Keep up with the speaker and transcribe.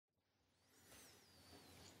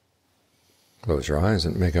Close your eyes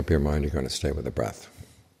and make up your mind you're going to stay with the breath.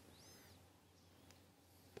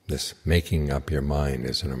 This making up your mind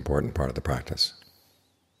is an important part of the practice.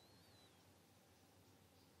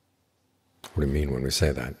 What do we mean when we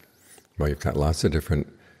say that? Well, you've got lots of different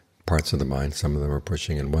parts of the mind. Some of them are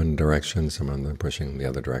pushing in one direction, some of them are pushing in the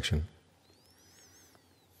other direction.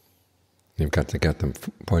 You've got to get them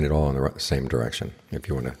pointed all in the same direction if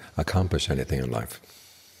you want to accomplish anything in life,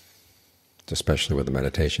 especially with the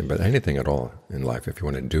meditation, but anything at all in life. If you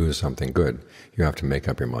want to do something good, you have to make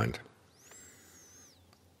up your mind.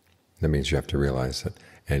 That means you have to realize that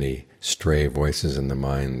any stray voices in the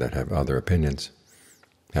mind that have other opinions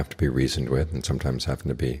have to be reasoned with, and sometimes having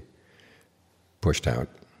to be pushed out.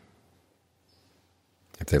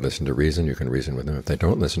 If they listen to reason, you can reason with them. If they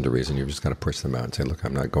don't listen to reason, you've just got to push them out and say, look,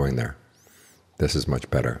 I'm not going there. This is much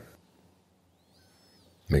better.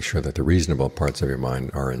 Make sure that the reasonable parts of your mind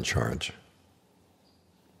are in charge.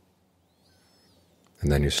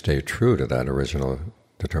 And then you stay true to that original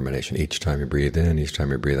determination. Each time you breathe in, each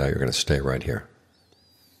time you breathe out, you're going to stay right here.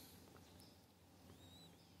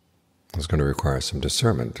 It's going to require some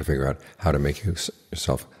discernment to figure out how to make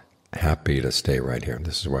yourself happy to stay right here.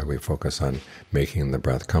 This is why we focus on making the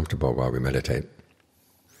breath comfortable while we meditate.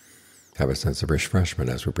 Have a sense of refreshment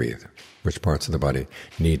as we breathe. Which parts of the body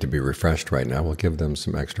need to be refreshed right now, we'll give them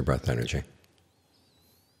some extra breath energy.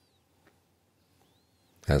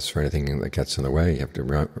 As for anything that gets in the way, you have to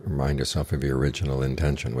remind yourself of your original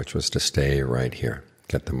intention, which was to stay right here,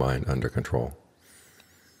 get the mind under control.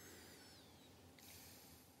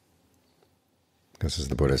 Because as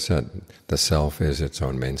the Buddha said, the self is its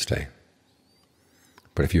own mainstay.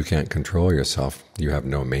 But if you can't control yourself, you have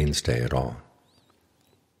no mainstay at all.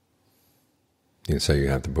 You can say you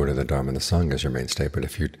have the Buddha, the Dhamma, and the Sangha as your mainstay, but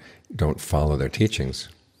if you don't follow their teachings,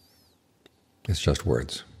 it's just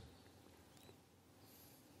words.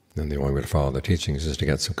 Then the only way to follow the teachings is to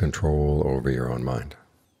get some control over your own mind.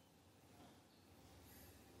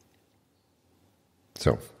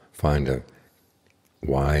 So find a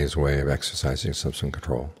wise way of exercising some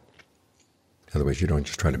control. Otherwise you don't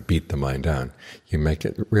just try to beat the mind down. You make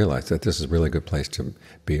it realize that this is a really good place to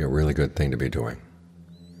be, a really good thing to be doing.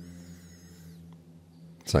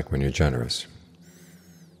 It's like when you're generous.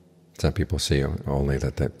 Some people see only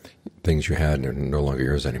that the things you had are no longer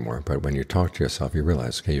yours anymore, but when you talk to yourself, you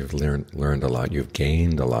realize, okay, you've learned a lot, you've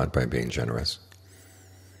gained a lot by being generous.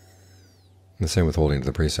 And the same with holding to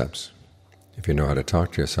the precepts. If you know how to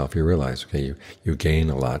talk to yourself, you realize, okay, you gain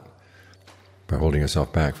a lot by holding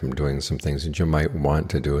yourself back from doing some things that you might want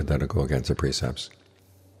to do that will go against the precepts,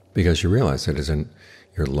 because you realize it is in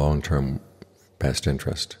your long-term best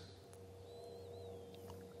interest.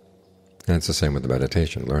 And it's the same with the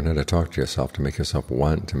meditation. Learn how to talk to yourself to make yourself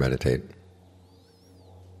want to meditate,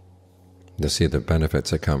 to see the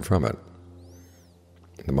benefits that come from it.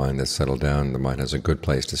 The mind that's settled down, the mind has a good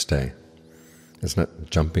place to stay. It's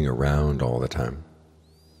not jumping around all the time.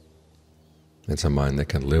 It's a mind that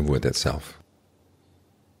can live with itself.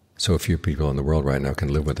 So few people in the world right now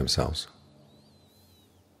can live with themselves.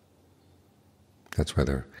 That's why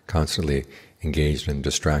they're constantly engaged in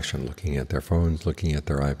distraction, looking at their phones, looking at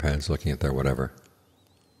their iPads, looking at their whatever,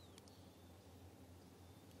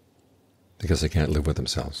 because they can't live with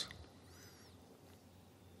themselves.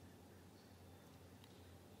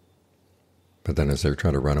 But then as they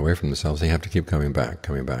try to run away from themselves, they have to keep coming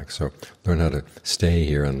back. So learn how to stay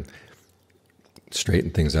here and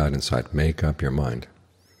straighten things out inside. Make up your mind.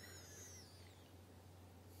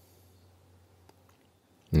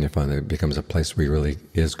 And you find that it becomes a place where it really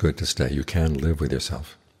is good to stay. You can live with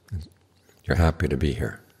yourself. You're happy to be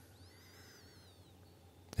here.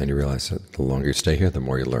 And you realize that the longer you stay here, the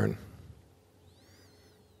more you learn.